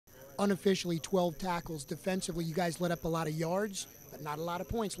unofficially 12 tackles. Defensively, you guys let up a lot of yards, but not a lot of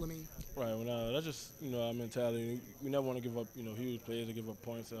points, Lamin. Right. Well, that's just our mentality. We never want to give up huge plays or give up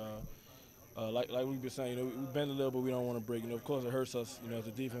points. Like we've been saying, we bend a little, but we don't want to break. Of course, it hurts us, as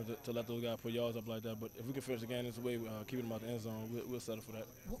a defense to let those guys put yards up like that. But if we can finish the game this way, keeping them out the end zone, we'll settle for that.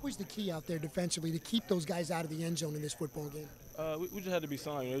 What was the key out there defensively to keep those guys out of the end zone in this football game? We just had to be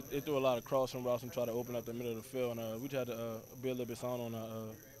sound. They threw a lot of crossing routes and try to open up the middle of the field, and we just had to be a little bit sound on our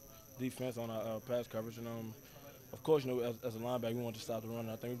defense, on our pass coverage, and of course, as a linebacker, we wanted to stop the run.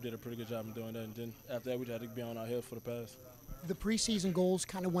 I think we did a pretty good job in doing that. And then after that, we just had to be on our heels for the pass. The preseason goals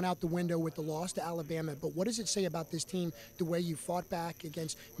kind of went out the window with the loss to Alabama, but what does it say about this team, the way you fought back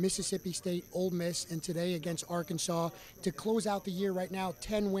against Mississippi State, Ole Miss, and today against Arkansas to close out the year right now,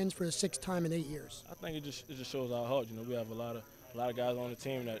 10 wins for the 6th time in 8 years? I think it just shows our heart. We have a lot of guys on the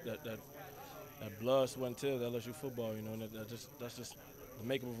team that blood, sweat, and tears LSU football. And that's just the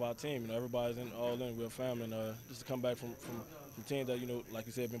makeup of our team. Everybody's all in. We're a family, and just to come back from teams that like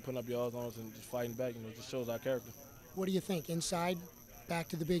you said, been putting up yards on us and just fighting back. Just shows our character. What do you think? Inside, back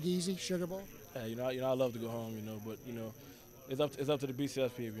to the Big Easy, Sugar Bowl? Yeah, I love to go home, but it's up to the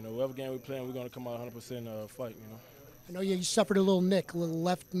BCS people. Whatever game we playing, we're gonna come out 100% fight. I know you suffered a little nick, a little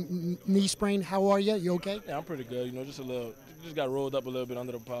left knee sprain. How are you? You okay? Yeah, I'm pretty good. Just a little, just got rolled up a little bit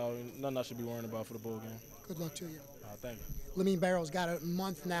under the pile. Nothing I should be worrying about for the bowl game. Good luck to you. Thank you. Lamin Barrow's got a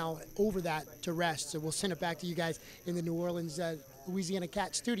month now over that to rest, so we'll send it back to you guys in the New Orleans, Louisiana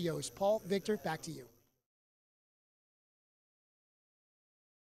Cat Studios. Paul, Victor, back to you.